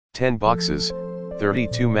10 boxes,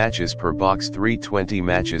 32 matches per box, 320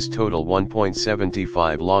 matches total,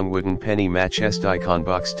 1.75 long wooden penny match. Icon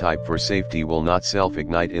box type for safety will not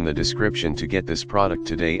self-ignite. In the description to get this product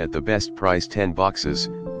today at the best price. 10 boxes,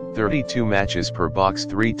 32 matches per box,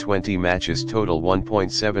 320 matches total,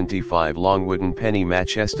 1.75 long wooden penny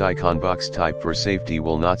match. Icon box type for safety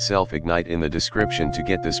will not self-ignite. In the description to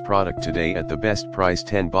get this product today at the best price.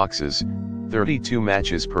 10 boxes, 32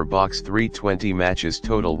 matches per box, 320 matches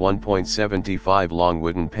total, 1.75 long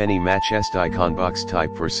wooden penny match. Icon box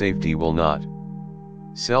type for safety will not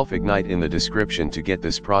self-ignite. In the description to get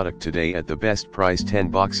this product today at the best price. 10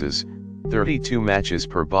 boxes, 32 matches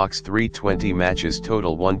per box, 320 matches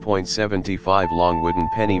total, 1.75 long wooden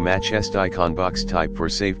penny match. Icon box type for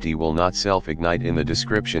safety will not self-ignite. In the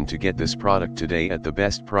description to get this product today at the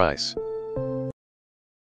best price.